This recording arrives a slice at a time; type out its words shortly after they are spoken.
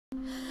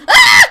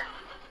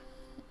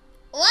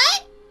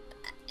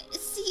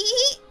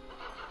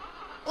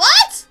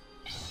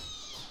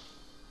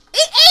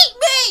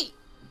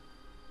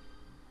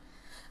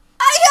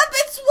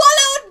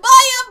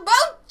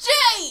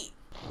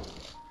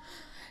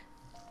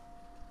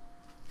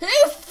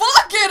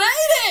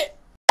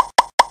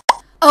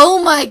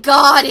my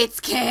god, it's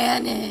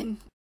canon!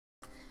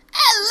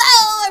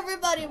 Hello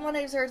everybody, my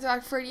name is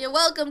Freddy and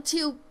welcome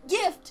to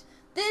Gift!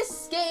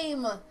 This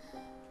game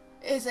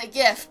is a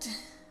gift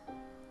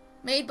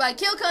made by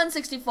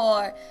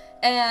KyoCon64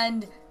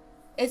 and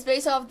it's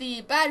based off the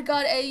Bad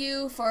God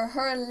AU for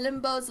her and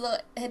Limbo's little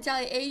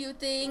Italian AU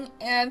thing,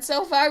 and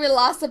so far we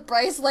lost a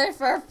bracelet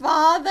for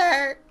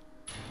father.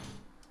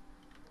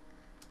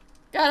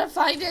 Gotta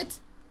find it.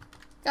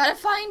 Gotta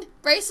find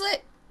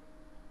bracelet.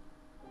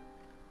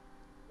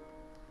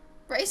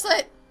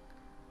 Bracelet.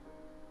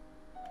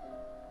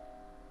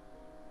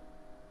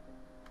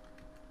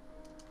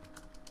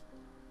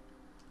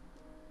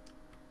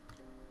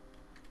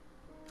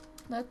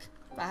 Look,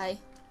 bye.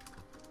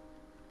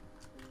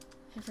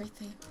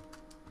 Everything.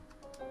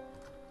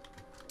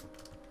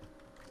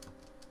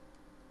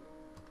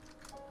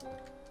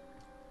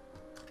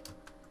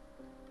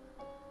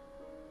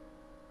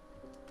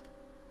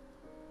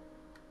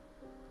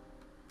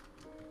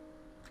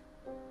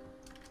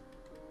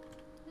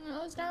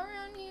 No, it's not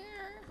around here.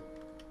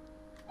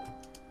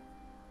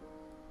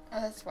 Oh,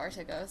 that's as far as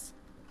it goes.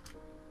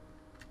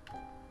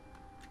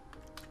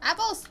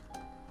 Apples!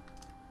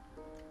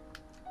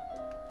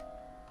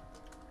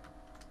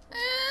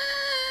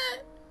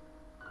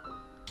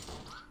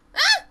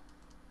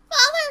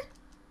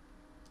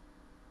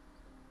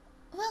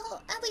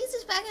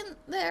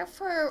 There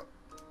for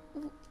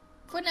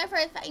whenever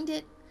I find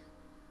it,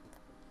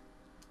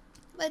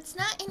 but it's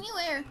not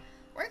anywhere.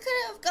 Where could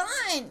it have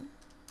gone?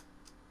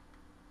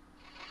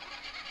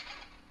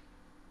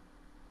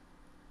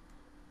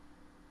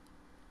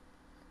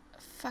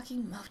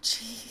 Fucking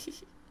Mochi.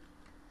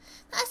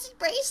 That's his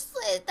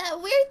bracelet.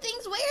 That weird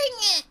thing's wearing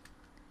it.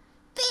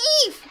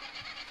 Thief!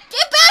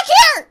 Get back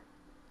here!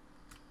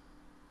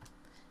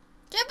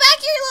 Get back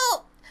here,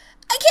 little.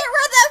 I can't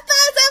run that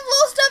fast. I have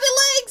little stubby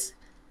legs.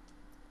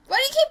 Why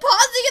do you keep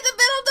pausing in the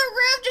middle of the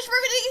room just for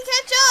me to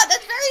catch up?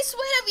 That's very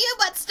sweet of you,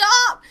 but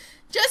stop!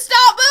 Just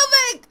stop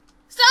moving!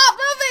 Stop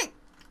moving!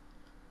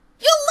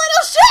 You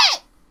little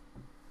shit!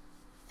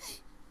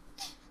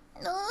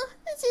 No,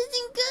 this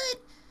isn't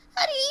good.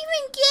 How do you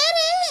even get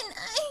in?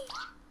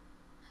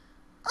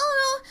 Oh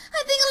no, I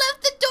think I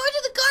left the door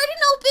to the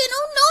garden open.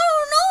 Oh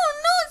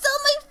no, it's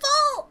all my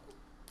fault.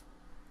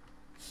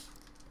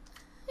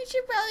 I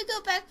should probably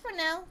go back for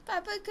now.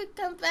 Papa could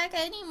come back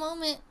at any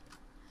moment.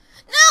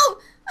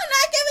 No! I'm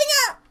not giving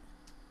up!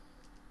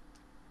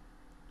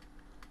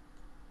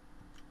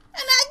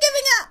 I'm not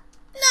giving up!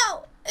 No!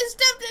 It's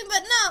tempting,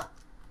 but no!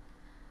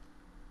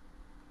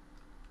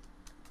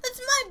 That's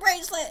my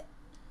bracelet!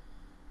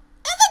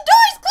 And the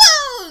door's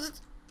closed!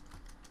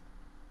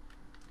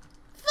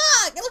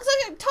 Fuck! It looks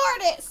like a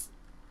TARDIS!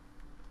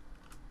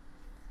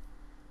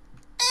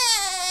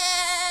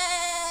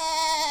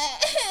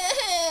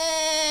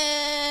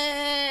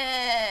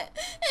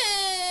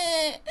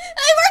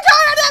 I worked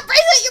hard on that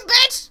bracelet, you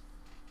bitch!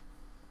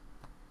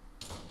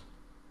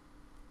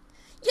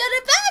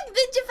 You're back!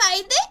 Did you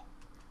find it?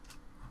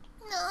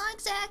 No,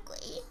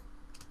 exactly.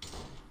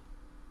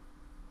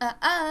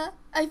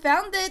 I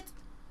found it.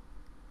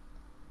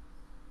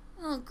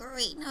 Oh,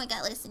 great. Now I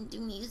gotta listen to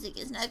music.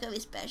 It's not gonna be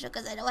special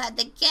because I don't have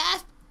the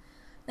gift.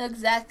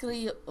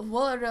 Exactly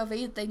War of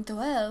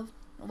 1812.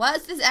 What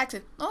is this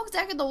accent? Not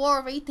exactly the War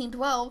of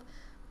 1812,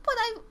 but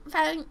I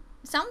found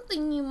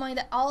something you might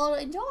all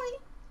enjoy.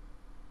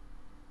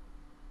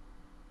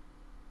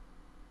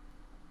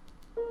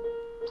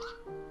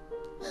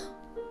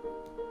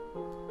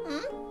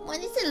 What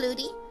is it,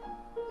 Ludi?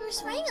 You're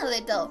swaying a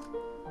little.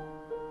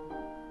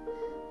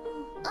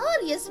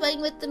 Oh, you're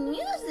swaying with the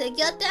music.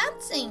 You're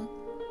dancing.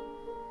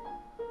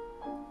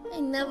 I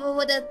never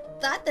would have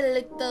thought the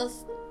little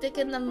stick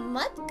in the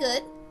mud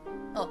good.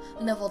 Oh,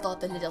 I never thought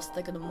the little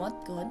stick in the mud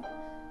good.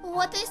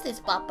 What is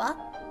this, Papa?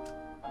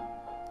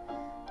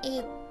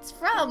 It's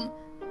from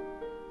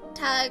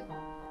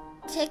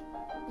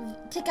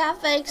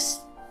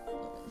Tikafek's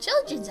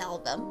children's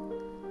album.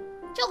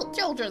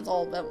 Children's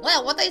album.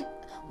 Well, what is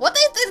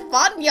this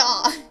Vanya?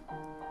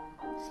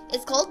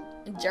 It's called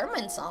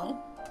German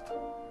song.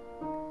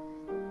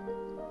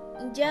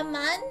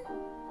 German?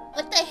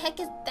 What the heck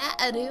is that,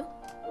 Adu?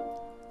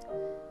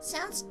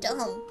 Sounds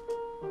dumb.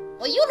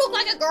 Well, you look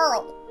like a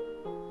girl.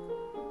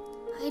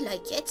 I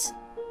like it.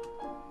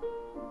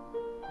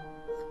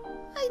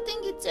 I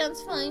think it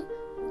sounds fine.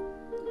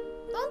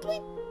 Don't we?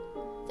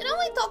 Didn't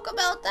we talk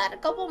about that a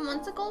couple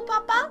months ago,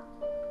 Papa?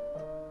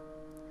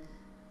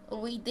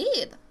 We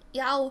did.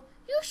 Yao,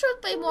 you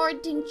should pay more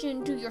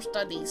attention to your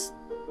studies.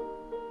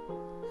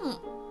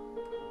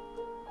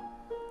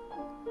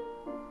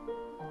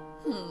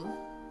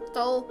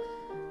 So,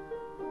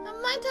 I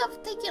might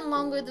have taken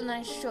longer than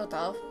I should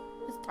have.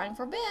 It's time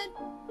for bed.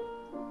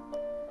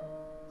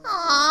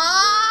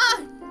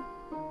 Aww!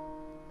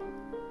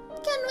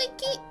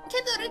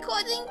 Can the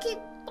recording keep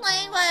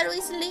playing while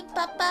we sleep,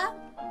 Papa?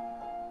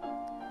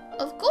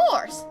 Of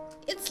course!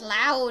 It's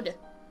loud.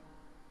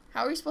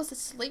 How are we supposed to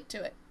sleep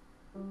to it?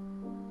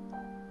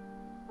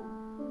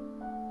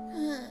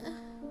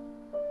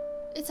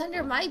 It's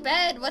under my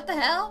bed. What the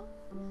hell?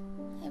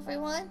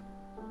 Everyone?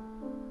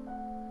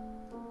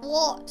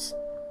 What?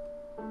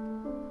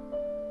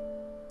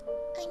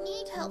 I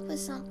need help with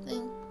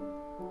something.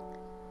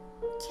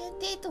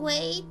 Can't it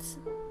wait?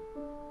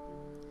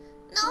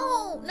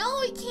 No,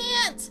 I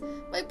can't.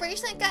 My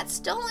bracelet got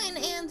stolen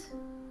and...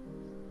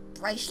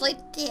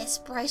 Bracelet this,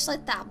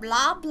 bracelet that,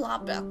 blah, blah,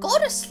 blah. Go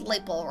to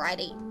sleep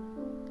already.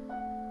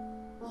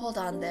 Hold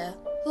on there.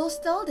 Who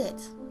stole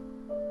it?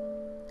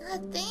 A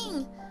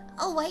thing.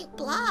 A white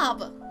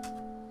blob.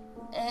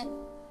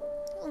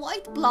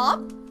 White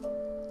blob?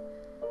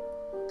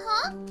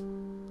 Huh?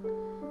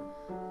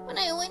 When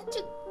I went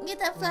to get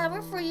that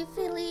flower for you,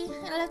 Philly,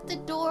 I left the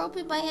door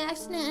open by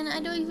accident and I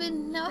don't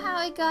even know how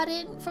I got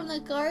in from the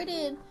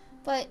garden.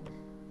 But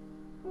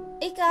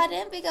it got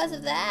in because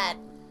of that.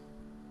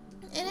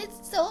 And it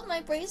stole my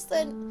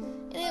bracelet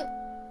and it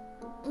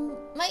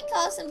might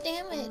cause some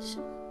damage.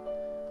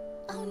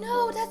 Oh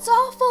no, that's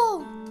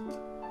awful!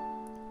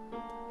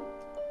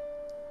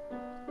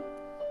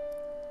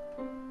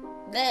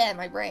 There,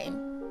 my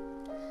brain.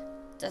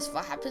 That's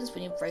what happens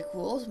when you break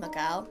rules,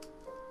 Miguel.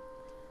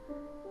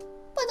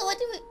 But what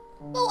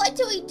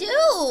do we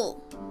do?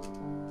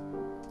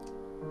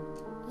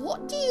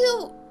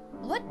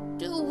 What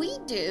do we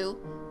do?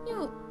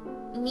 You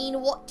mean,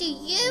 what do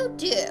you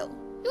do?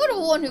 You're the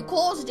one who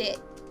caused it.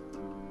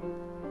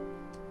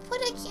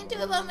 But I can't do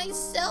it by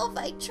myself.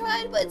 I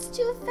tried, but it's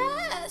too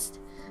fast.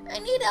 I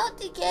need help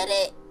to get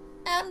it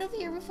out of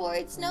here before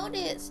it's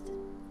noticed.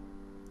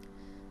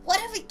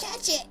 What if we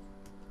catch it?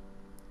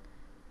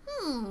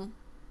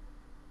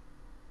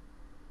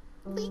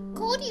 We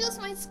could use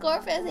my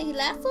scarf as a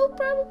lasso,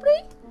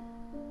 probably.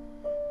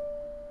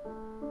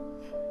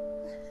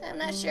 I'm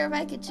not sure if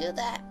I could do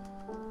that.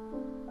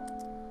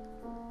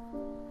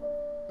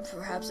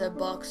 Perhaps a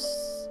box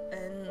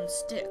and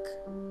stick.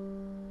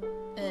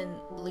 And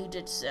lead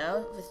it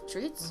so with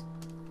treats.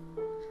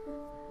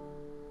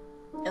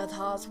 It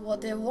has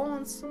what it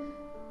wants.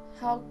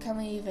 How can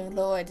we even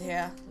lure it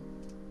here?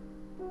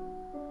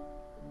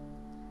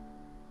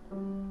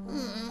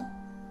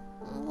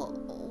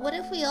 What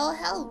if we all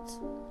helped?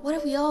 What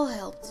if we all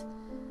helped?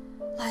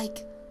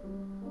 Like,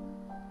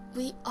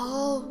 we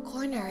all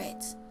corner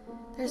it.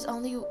 There's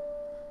only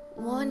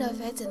one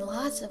of it and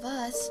lots of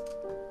us.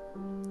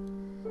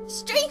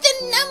 Strength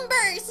in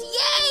numbers!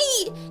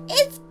 Yay!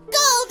 It's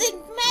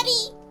golden,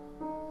 Maddie!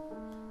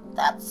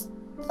 That's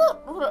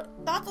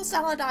a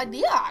solid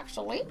idea,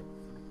 actually.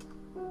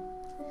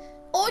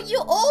 Are you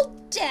all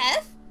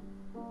deaf?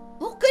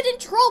 We'll get in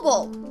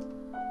trouble.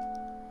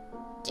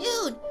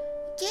 Dude,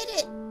 get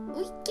it.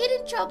 We get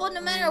in trouble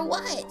no matter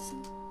what.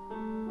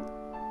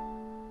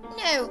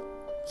 No,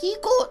 he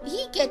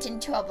gets in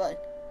trouble.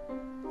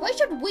 Why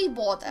should we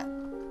bother?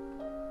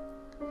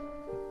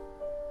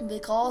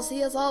 Because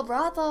he is our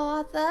brother,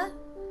 Arthur.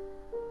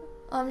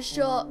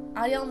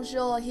 I am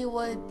sure he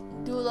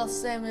would do the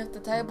same if the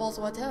tables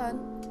were turned.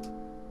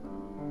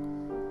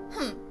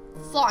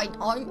 Fine,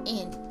 I'm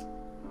in.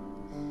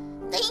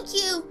 Thank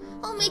you.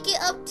 I'll make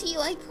it up to you,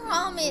 I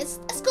promise.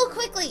 Let's go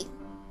quickly.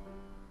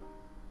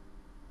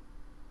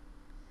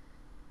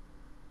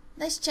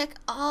 Let's check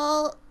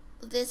all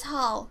of this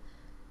hall.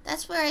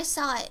 That's where I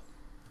saw it.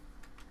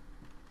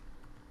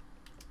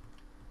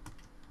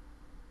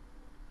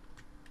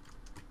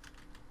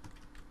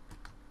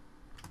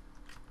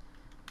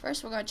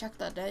 First, we're gonna check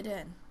the dead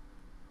end.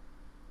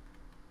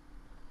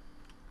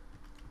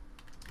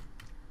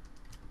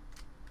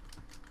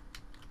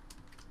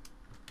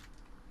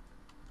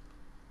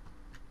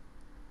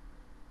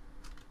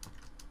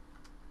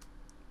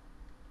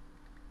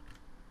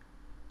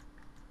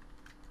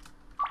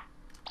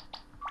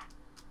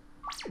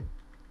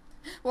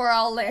 We're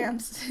all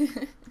lambs.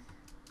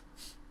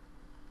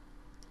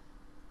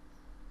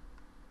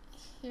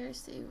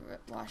 Here's the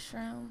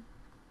washroom.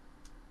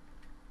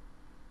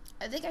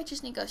 I think I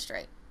just need to go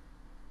straight.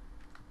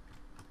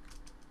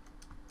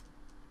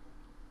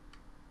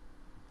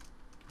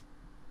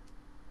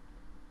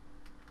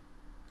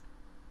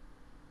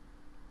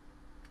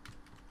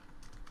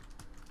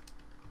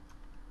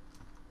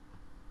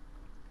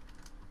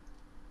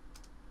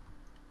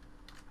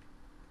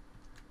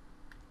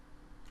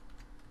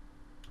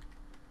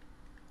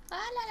 La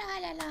la la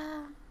la la.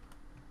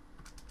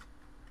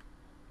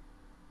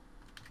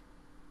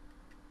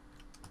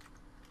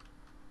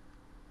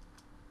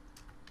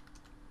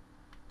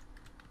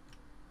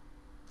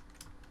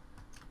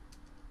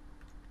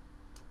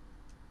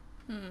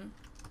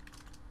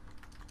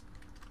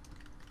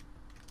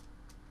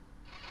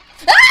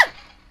 Ah!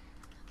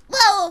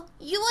 Well,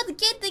 you was a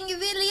good thing you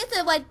really is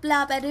a white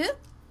blob, Adu.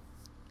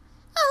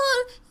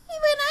 Oh,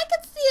 even I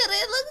could see it.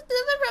 It looks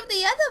different from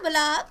the other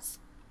blobs.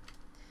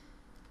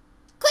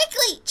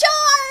 Quickly,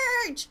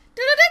 charge!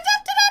 Get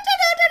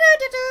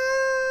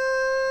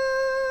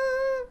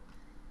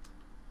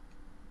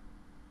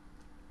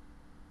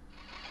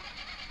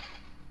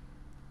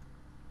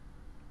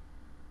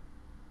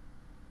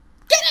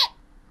it!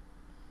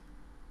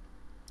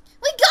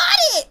 We got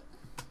it!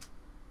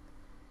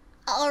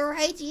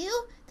 Alright,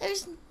 you.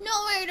 There's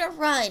nowhere to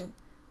run.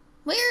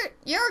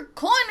 You're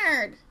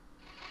cornered.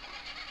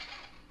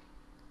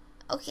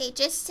 Okay,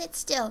 just sit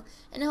still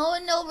and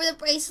hold over the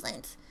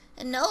bracelet,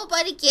 and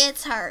nobody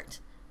gets hurt.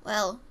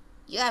 Well,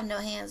 you have no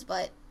hands,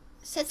 but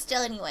sit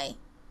still anyway.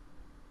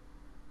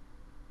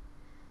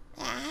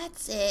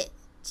 That's it.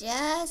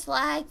 Just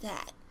like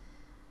that.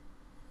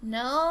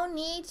 No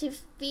need to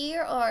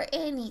fear or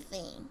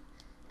anything.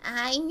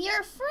 I'm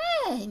your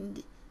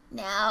friend.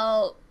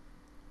 Now,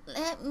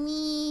 let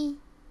me...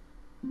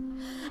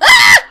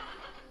 Ah!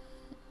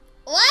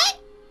 What?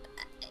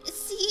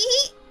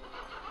 See?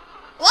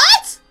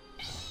 What?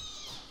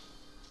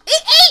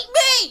 It ate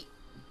me!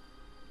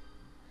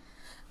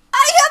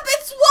 I have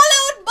been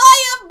swallowed by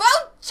a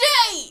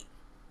mochi!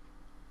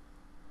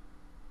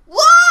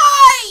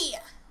 Why?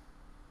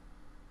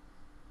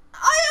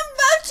 I am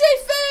mochi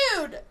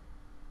food!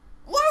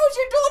 Why would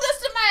you do this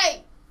to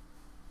me?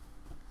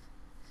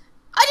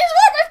 I just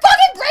want my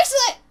fucking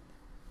bracelet!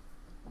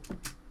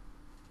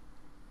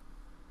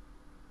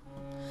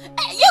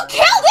 You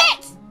killed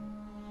it!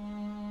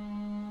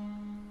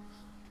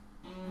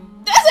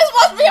 This is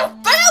supposed to be a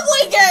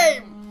family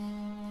game!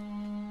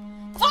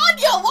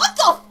 Vanya, what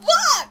the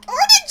fuck?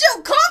 Where did you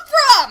come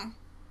from?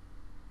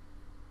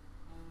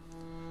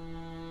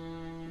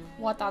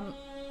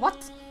 What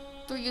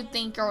do you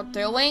think you're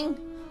doing?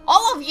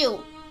 All of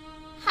you!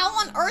 How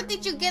on earth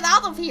did you get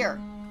out of here?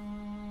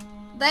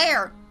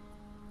 There.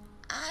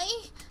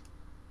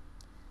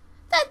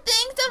 That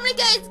thing somebody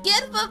guys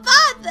get for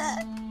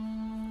father.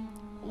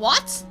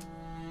 What?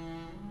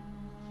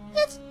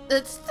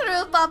 It's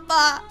true,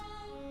 Papa.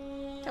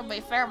 To be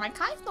fair, my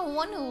Kai's the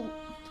one who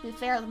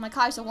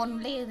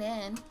laid it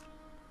in.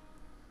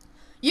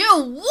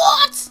 You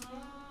what?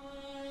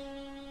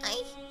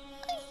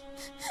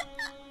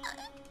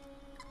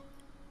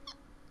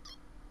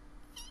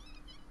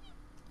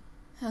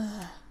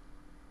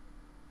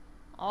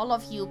 All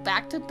of you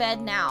back to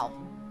bed now.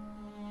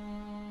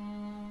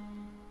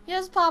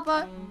 Yes,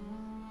 Papa.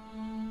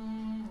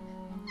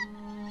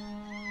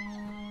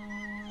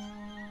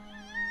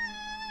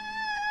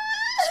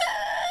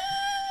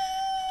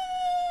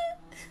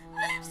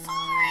 I'm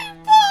sorry,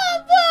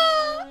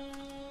 Papa.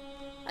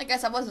 I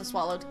guess I wasn't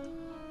swallowed.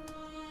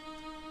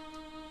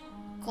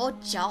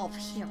 Good job,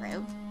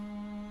 hero.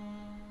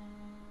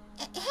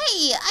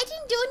 Hey, I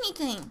didn't do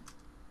anything.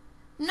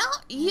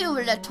 Not you,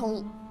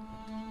 little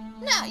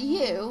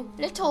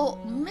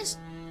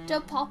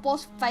Mr.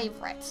 Papa's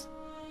favorite.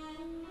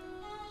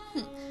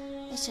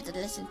 I should have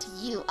listened to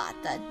you,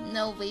 Arthur.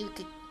 No way we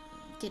could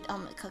get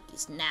on my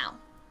cookies now.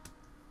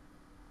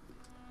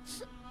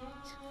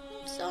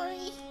 I'm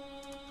sorry.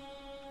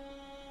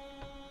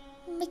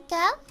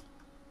 Miguel?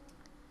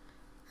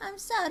 I'm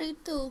sorry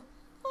too.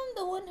 I'm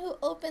the one who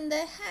opened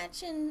the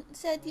hatch and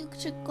said you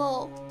should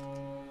go.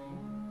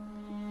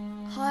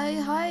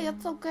 Hi,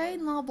 it's okay,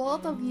 not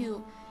both of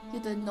you. You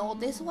didn't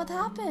notice what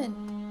happened.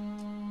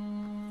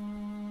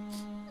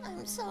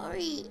 I'm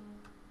sorry.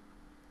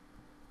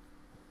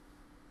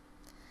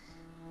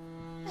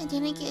 I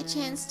didn't get a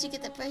chance to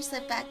get the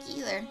bracelet back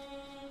either.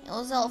 It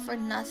was all for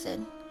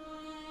nothing.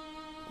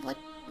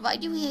 Why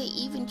do we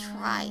even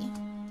try?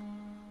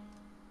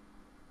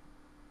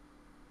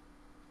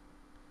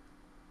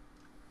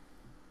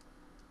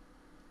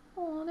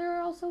 Oh,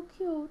 they're all so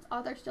cute.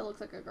 Oh, there still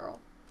looks like a girl.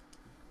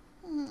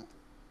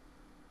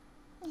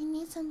 I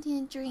need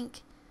something to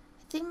drink.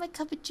 I think my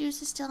cup of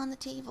juice is still on the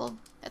table.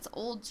 That's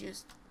old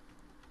juice.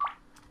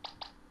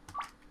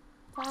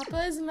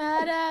 Papa's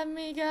mad at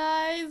me,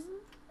 guys.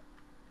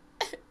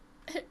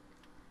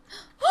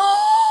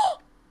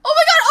 Oh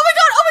my god! Oh my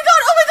god! Oh my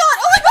god! Oh my god!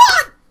 Oh my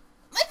god!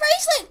 My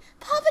bracelet!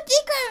 Papa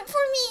did grab it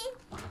for me.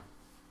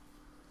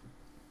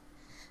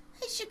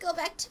 I should go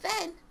back to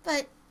bed,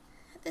 but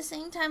at the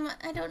same time,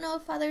 I don't know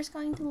if Father's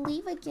going to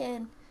leave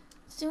again,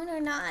 soon or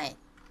not.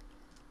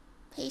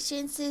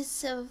 Patience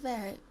is a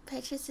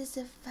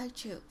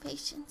virtue.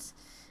 Patience.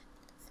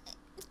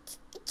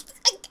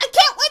 I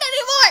can't wait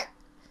anymore!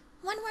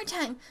 One more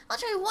time. I'll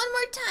try one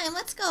more time.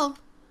 Let's go.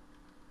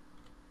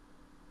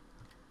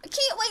 I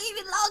can't wait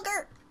even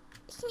longer.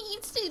 He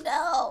needs to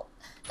know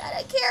that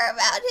I care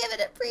about him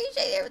and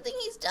appreciate everything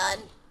he's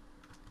done.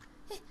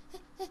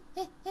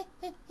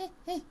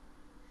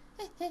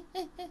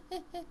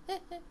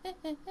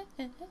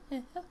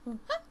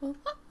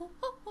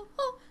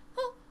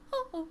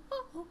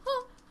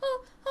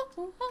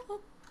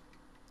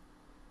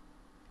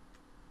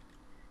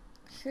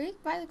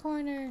 Shriek by the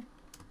corner.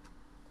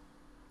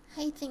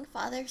 I think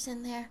Father's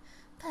in there,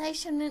 but I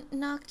shouldn't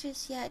knock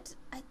just yet.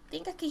 I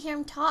think I can hear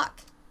him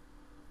talk.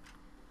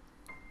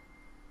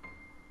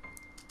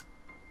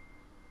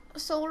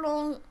 So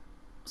look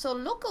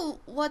at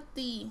what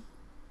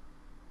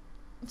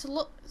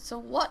what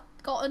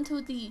got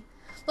into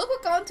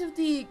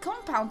the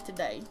compound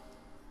today.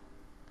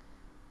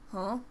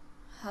 Huh?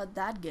 How'd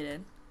that get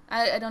in?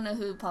 I don't know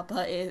who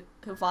Father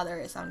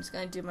is. I'm just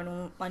gonna do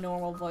my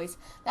normal voice.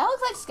 That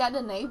looks like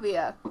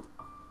Scandinavia.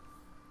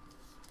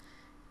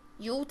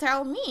 You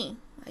tell me.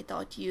 I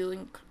thought you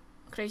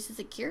increased the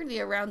security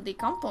around the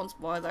compound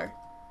spoiler.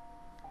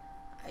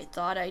 I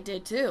thought I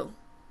did too.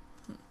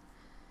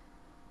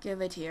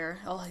 Give it here.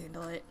 I'll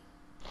handle it.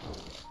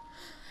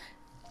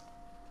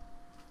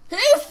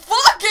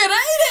 kid,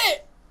 ain't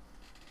it?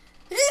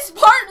 He's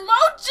part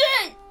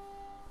mochi!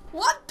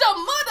 What the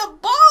mother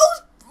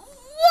balls?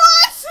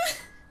 What?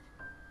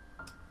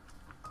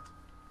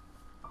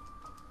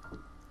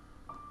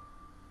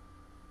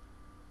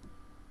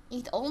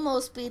 It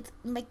almost bit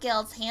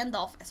Miguel's hand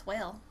off as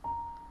well.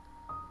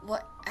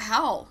 What?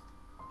 How?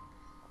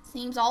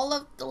 Seems all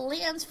of the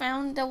lambs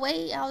found a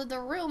way out of the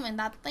room, and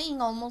that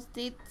thing almost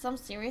did some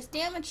serious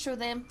damage to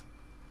them.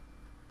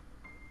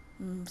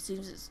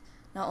 Seems it's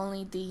not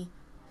only the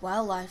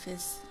wildlife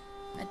is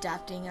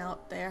adapting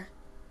out there.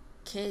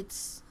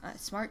 Kids,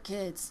 smart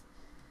kids.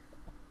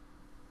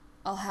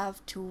 I'll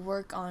have to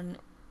work on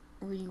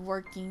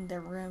reworking the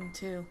room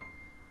too.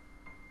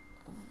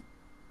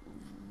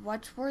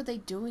 What were they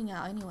doing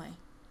out anyway?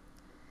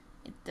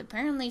 It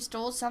apparently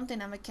stole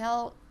something of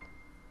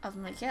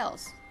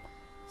Miguel's.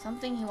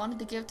 Something he wanted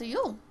to give to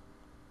you.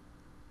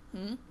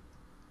 He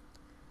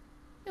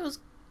was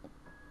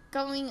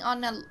going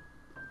on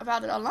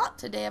about it a lot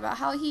today, about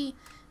how he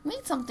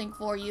made something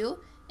for you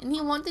and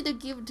he wanted to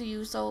give it to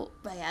you so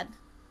bad.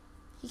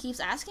 He keeps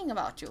asking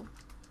about you.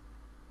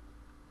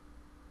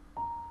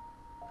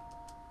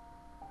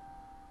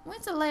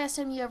 When's the last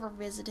time you ever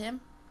visited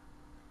him?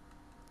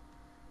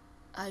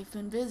 I've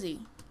been busy.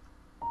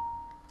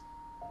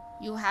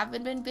 You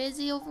haven't been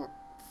busy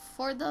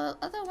for the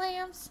other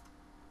lambs?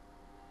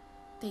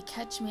 They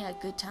catch me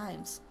at good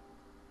times.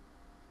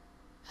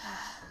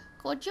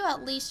 Could you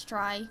at least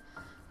try?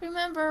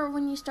 Remember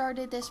when you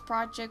started this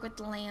project with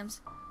the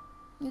lambs?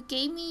 You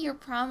gave me your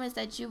promise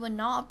that you would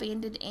not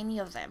abandon any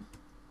of them.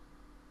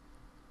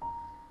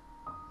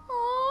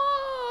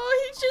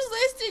 Oh, he's just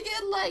listing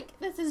it like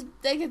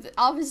they can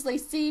obviously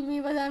see me,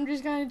 but I'm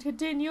just going to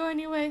continue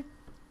anyway.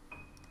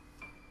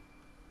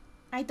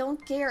 I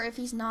don't care if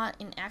he's not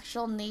an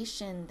actual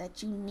nation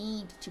that you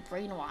need to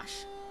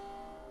brainwash.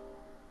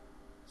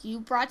 You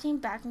brought him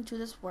back into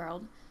this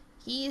world.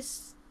 He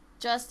is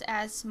just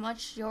as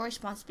much your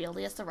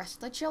responsibility as the rest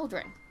of the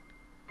children.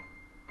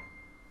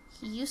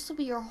 He used to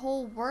be your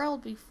whole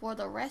world before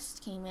the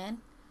rest came in.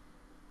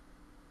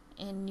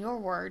 In your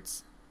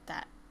words,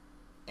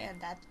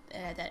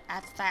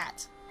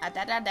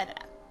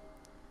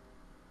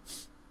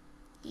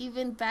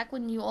 even back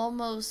when you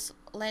almost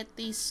let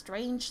these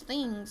strange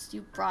things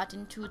you brought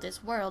into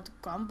this world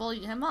grumble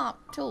him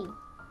up too.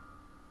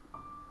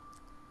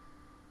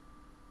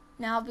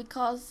 Now,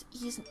 because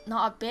he's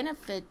not a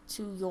benefit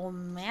to your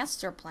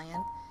master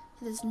plan,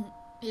 it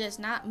does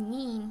not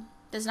mean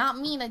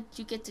that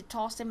you get to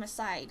toss him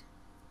aside.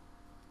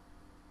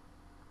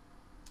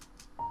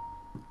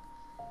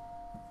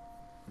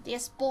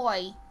 This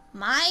boy,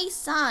 my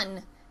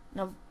son,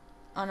 and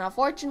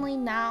unfortunately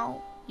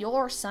now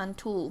your son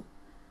too,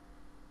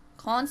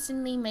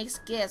 constantly makes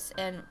gifts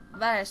and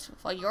begs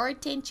for your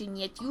attention,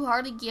 yet you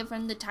hardly give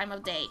him the time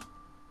of day.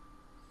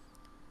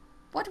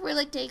 What will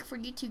it take for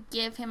you to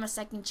give him a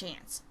second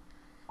chance?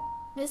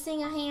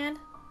 Missing a hand?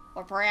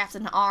 Or perhaps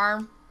an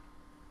arm?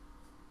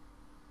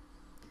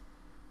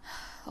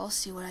 I'll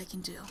see what I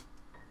can do.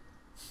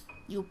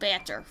 You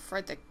better. For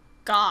a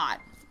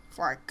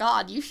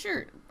God you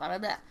sure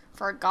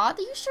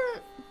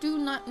do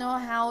not know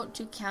how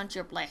to count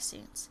your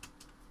blessings.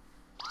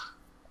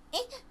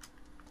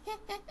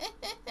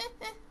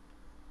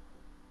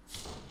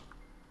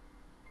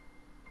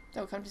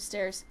 Don't come to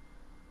stairs.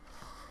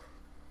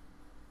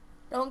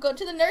 Don't go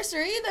to the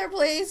nursery either,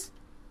 please.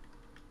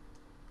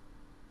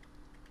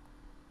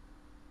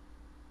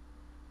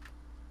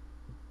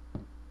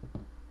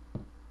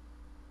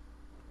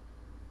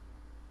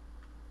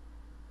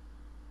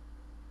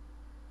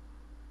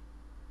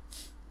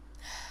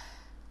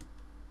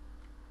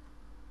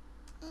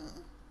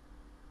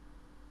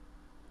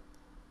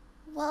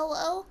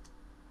 Woowoo.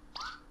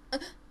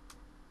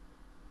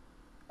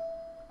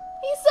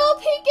 He's so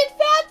pink and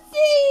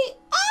fancy.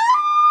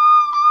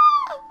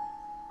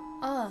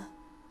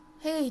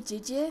 Hey,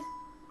 jiijii.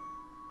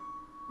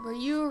 Were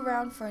you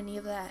around for any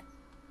of that?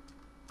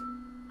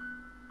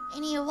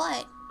 Any of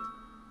what?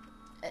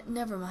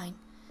 Never mind.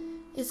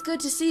 It's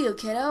good to see you,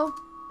 kiddo.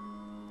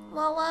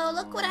 Well,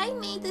 look what I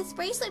made this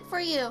bracelet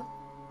for you.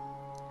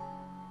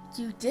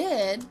 You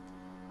did?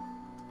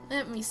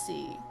 Let me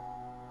see.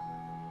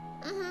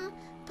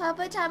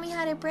 Papa taught me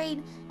how to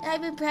braid, and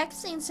I've been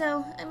practicing,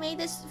 so I made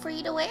this for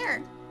you to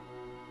wear.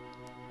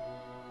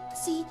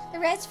 See, the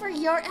red's for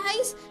your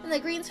eyes, and the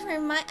green's for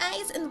my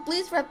eyes, and the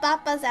blue's for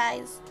Papa's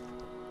eyes.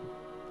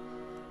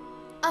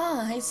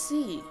 Ah, I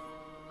see.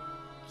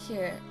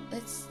 Here,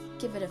 let's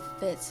give it a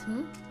fit,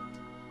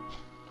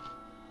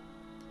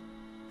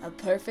 A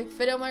perfect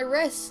fit on my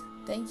wrist.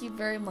 Thank you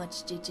very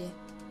much, jiijii.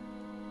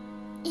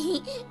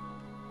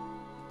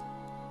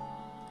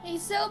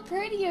 He's so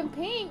pretty and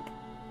pink.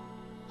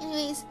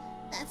 Anyways,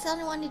 that's all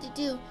I wanted to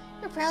do.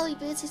 You're probably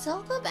busy, so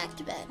I'll go back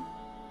to bed.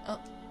 Oh.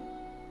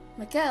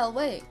 Miguel,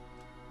 wait.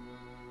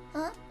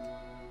 Huh?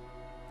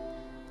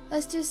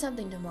 Let's do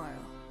something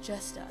tomorrow.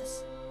 Just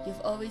us. You've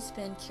always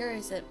been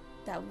curious at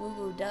that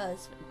woowoo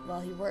does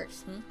while he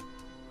works,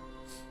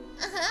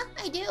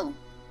 I do.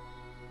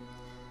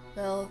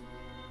 Well,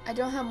 I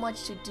don't have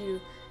much to do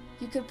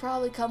you could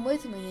probably come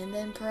with me, and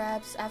then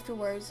perhaps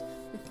afterwards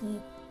we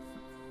can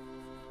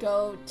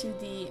go to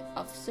the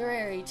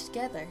observatory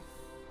together.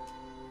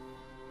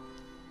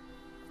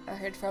 I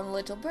heard from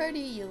Little Birdie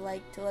you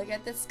like to look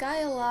at the sky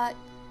a lot.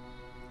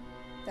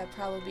 That'd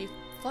probably be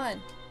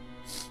fun.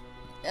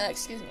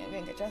 Excuse me, I'm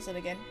gonna get dressed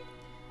again.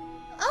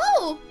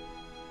 Oh!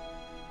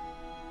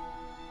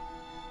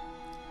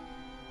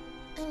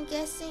 I'm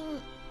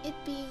guessing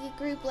it'd be a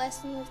group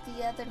lesson with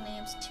the other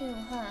names too,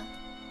 huh?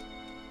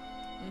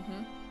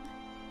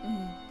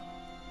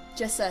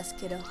 Just us,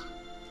 kiddo.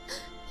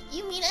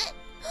 You mean it?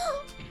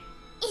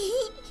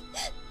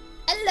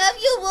 I love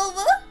you,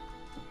 woowoo!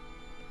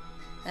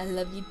 I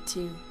love you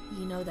too.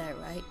 You know that,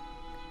 right?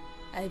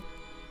 I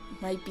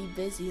might be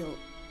busy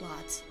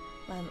lots,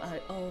 but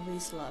I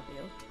always love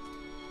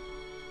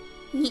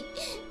you.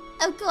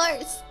 Of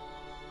course.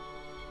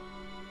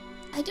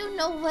 I don't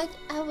know what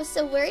I was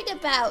so worried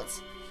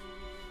about.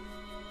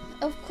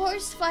 Of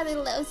course Father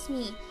loves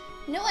me.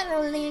 No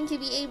other lamb can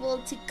be able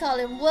to call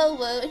him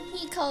woowoo, and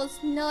he calls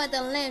no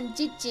other lamb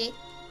jiijii.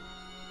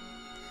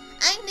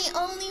 I'm the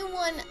only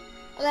one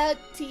allowed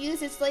to use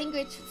this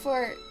language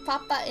for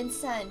Papa and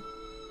son.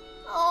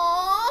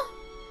 Aww,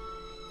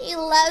 he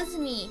loves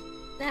me,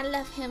 and I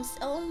love him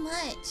so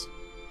much.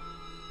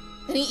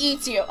 And he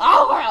eats you.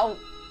 Oh wow!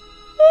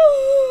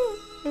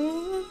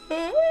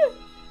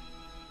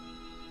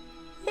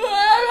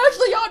 I'm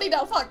actually yawning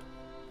now. Fuck.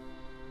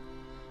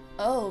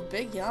 Oh,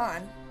 big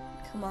yawn.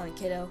 Come on,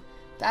 kiddo.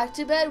 Back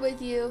to bed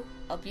with you.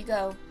 Up you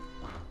go.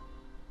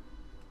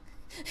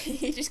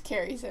 He just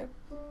carries him.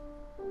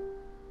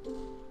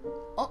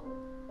 Oh.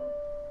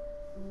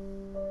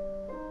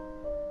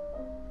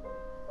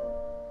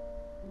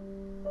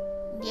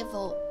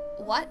 Devil,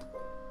 what?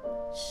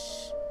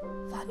 Shh,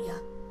 Vanya.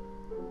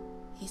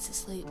 He's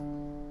asleep.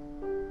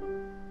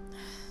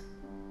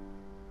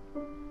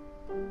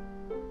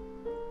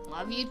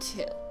 Love you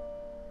too.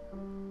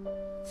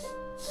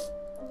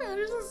 Oh,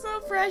 this is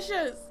so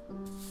precious.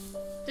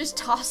 Just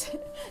toss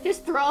it.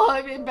 Just throw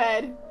him in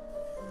bed.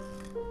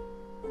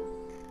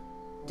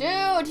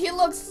 Dude, he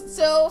looks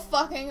so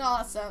fucking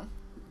awesome.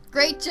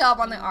 Great job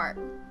on the art.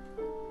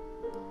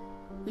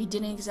 We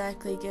didn't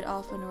exactly get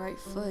off on the right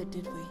foot,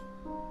 did we?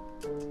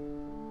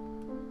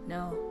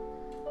 No.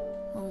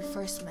 When we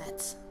first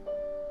met.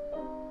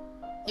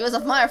 He was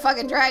a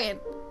motherfucking dragon.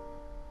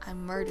 I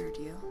murdered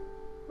you.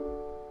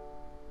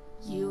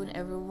 You and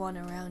everyone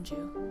around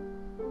you.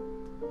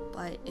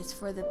 But it's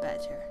for the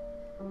better.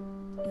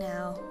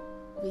 Now,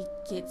 we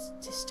get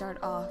to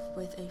start off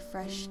with a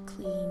fresh,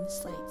 clean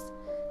slate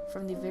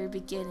from the very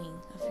beginning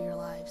of your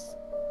lives.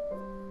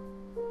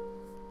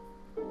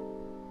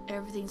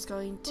 Everything's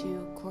going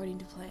according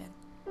to plan.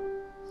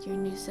 Your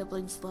new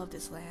siblings love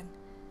this land,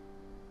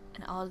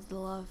 and all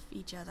love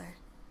each other,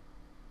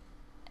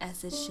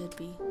 as it should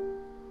be.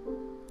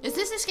 Is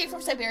this Escape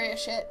from Siberia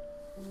shit?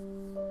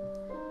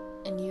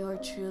 And you are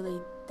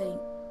to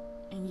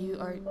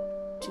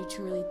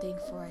truly thank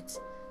for it.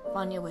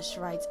 Vanya was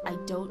right. I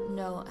don't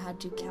know how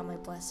to count my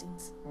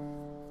blessings,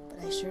 but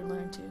I sure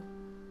learned to.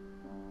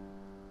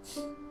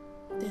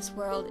 This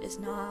world is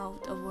now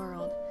a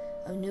world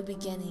of new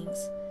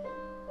beginnings.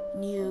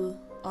 You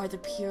are the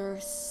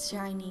pure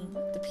shining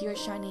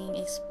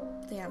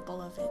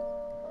example of it.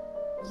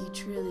 You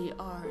truly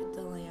are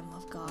the Lamb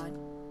of God.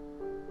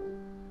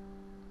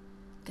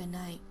 Good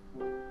night,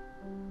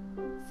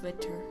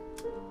 Victor.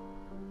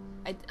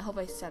 I hope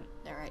I said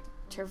that right.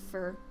 That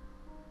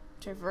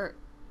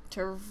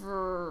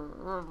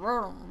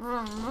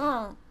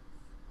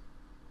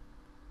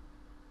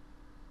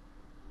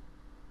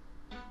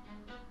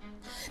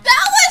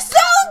was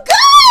so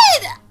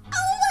good!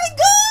 Oh my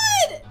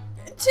god!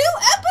 2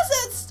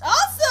 episodes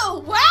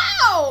also!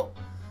 Wow!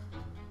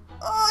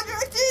 Oh,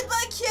 directed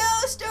by Kyo,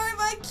 starred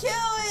by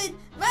Kyo and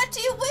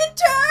Matty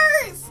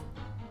Winters!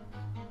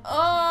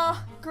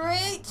 Oh,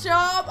 great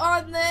job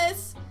on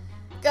this,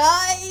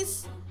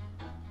 guys!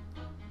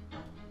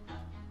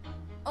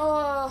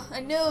 Oh, I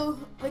knew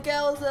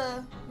Miguel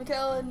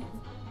and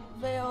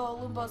Veo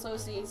Lumbos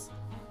OCs.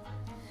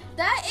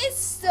 That is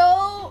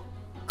so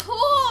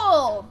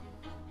cool!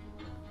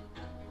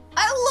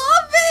 I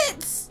love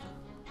it!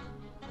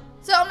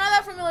 So I'm not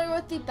that familiar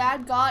with the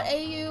Bad God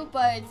AU,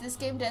 but this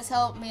game does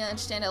help me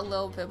understand it a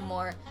little bit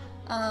more.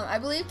 I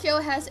believe Kyo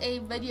has a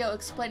video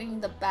explaining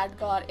the Bad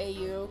God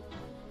AU,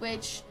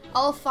 which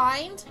I'll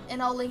find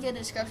and I'll link in the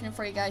description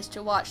for you guys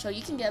to watch so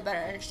you can get a better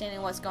understanding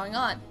of what's going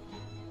on.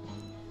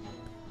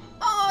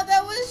 Oh,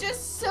 that was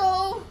just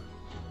so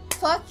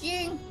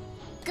fucking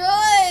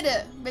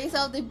good! Based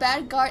off the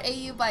Bad God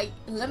AU by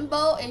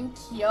Lubo and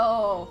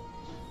Kyo.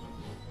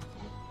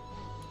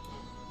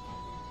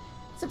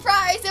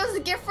 Surprise! It was a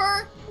gift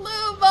for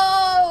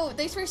Lubo!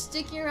 Thanks for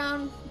sticking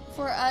around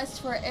for us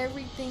for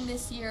everything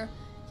this year.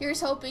 Here's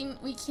hoping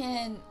we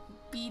can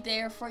be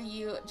there for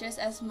you just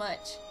as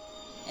much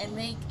and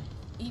make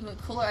even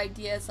cooler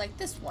ideas like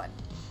this one.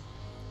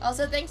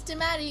 Also, thanks to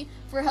Maddie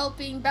for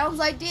helping bounce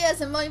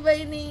ideas and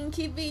motivating and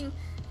keeping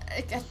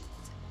it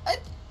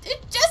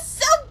just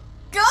so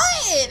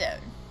good!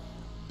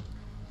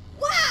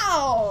 Wow!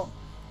 Wow!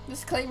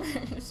 Disclaimer,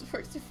 this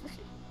works for free.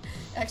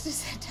 Extra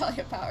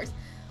Santelia powers.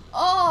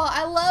 Oh,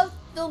 I love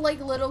the like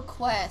little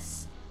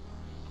quests.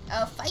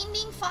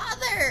 Finding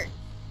father!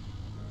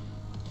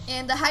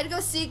 And the hide and go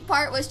seek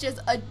part was just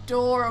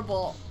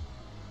adorable.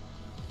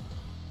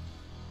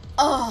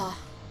 Oh,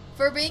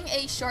 for being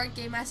a short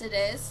game as it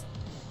is,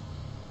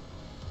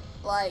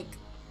 like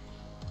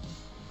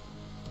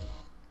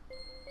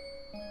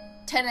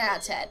 10 out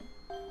of 10.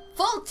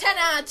 Full 10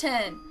 out of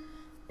 10.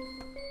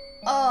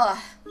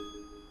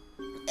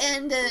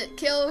 And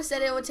Kyo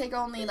said it would take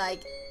only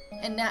like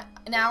an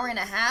hour and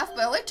a half,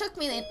 but it only took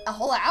me a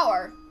whole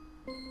hour.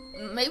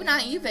 Maybe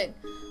not even.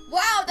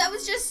 Wow, that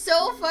was just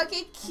so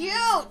fucking cute.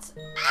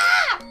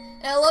 Ah!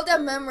 And I love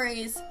that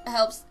memories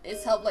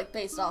is helped like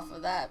based off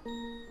of that.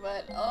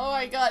 But oh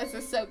my god, this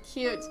is so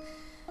cute.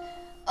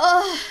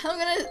 Oh, I'm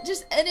gonna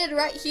just end it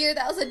right here.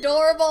 That was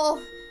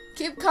adorable.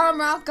 Keep calm,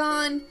 rock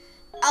on.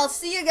 I'll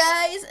see you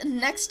guys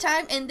next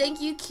time, and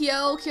thank you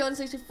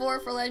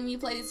Kyo64 for letting me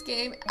play this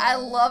game. I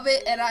love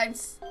it, and I'm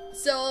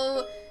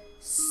so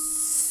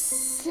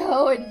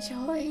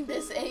enjoying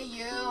this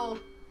AU.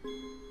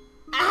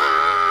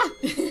 Ah!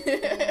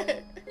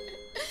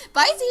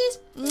 Bye, Z's.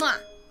 Mwah.